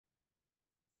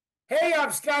Hey,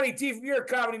 I'm Scotty T from your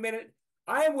Comedy Minute.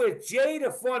 I'm with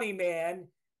Jdafunnyman.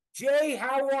 Jay,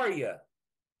 how are you?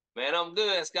 Man, I'm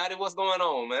good, Scotty. What's going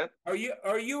on, man? Are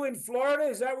you in Florida?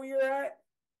 Is that where you're at?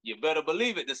 You better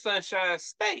believe it. The Sunshine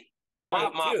State. My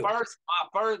Me my too. first my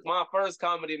first my first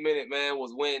comedy minute, man,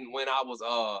 was when I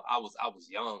was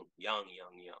young.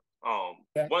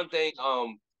 Okay. One thing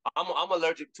I'm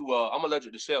allergic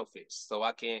to shellfish, so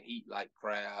I can't eat like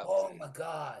crabs Oh and my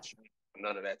God.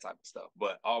 none of that type of stuff.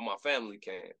 But all my family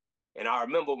can. And I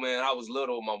remember, man, I was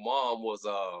little. My mom,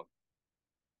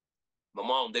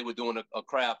 they were doing a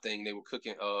crab thing. They were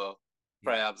cooking Yeah.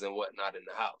 crabs and whatnot in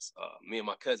the house. Me and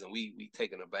my cousin, we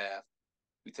taking a bath,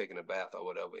 or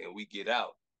whatever, and we get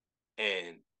out.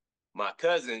 And my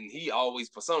cousin, he always,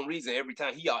 for some reason, every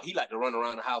time he like to run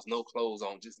around the house, no clothes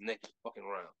on, just naked, fucking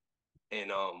around. And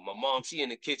my mom, she in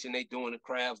the kitchen, they doing the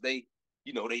crabs. They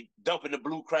dumping the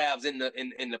blue crabs in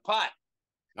the pot.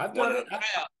 I've One done of it. the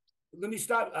crabs, Let me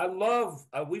stop. I love,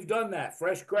 we've done that.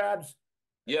 Fresh crabs,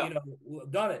 yeah,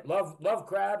 done it. Love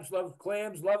crabs, love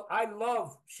clams, I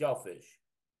love shellfish.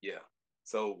 yeah.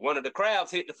 So one of the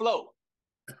crabs hit the floor.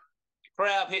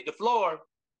 Crab hit the floor.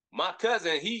 My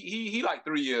cousin, he like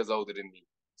 3 years older than me.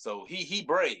 So he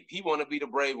brave. He want to be the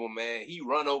brave one, man. He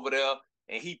run over there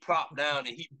and he plopped down and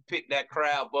he picked that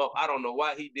crab up. I don't know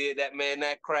why he did that, man.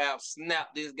 That crab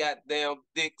snapped his goddamn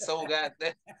dick so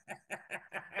goddamn.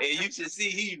 And you should see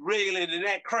he wriggling and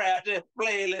that crab just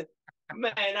flailing.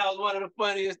 Man, that was one of the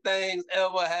funniest things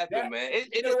ever happened, That, man.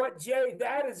 you know what, Jay?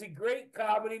 That is a great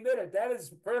comedy minute. That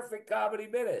is a perfect comedy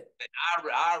minute.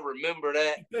 I remember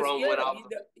that Because from when yeah, I was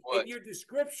in what. your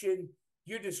description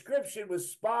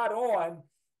was spot on.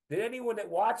 That anyone that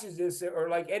watches this, or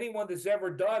like anyone that's ever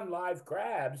done live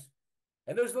crabs,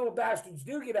 and those little bastards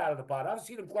do get out of the pot. I've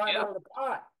seen them climb Yeah, out of the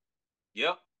pot,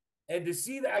 yep. and to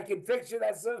see that, I can picture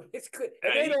that. So it's good,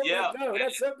 and they don't let Yeah, go.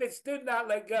 That's something that did not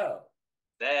let go.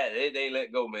 that they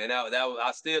let go, man. That was,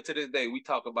 I still to this day we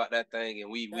talk about that thing and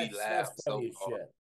we That's laugh so funny as hard. shit.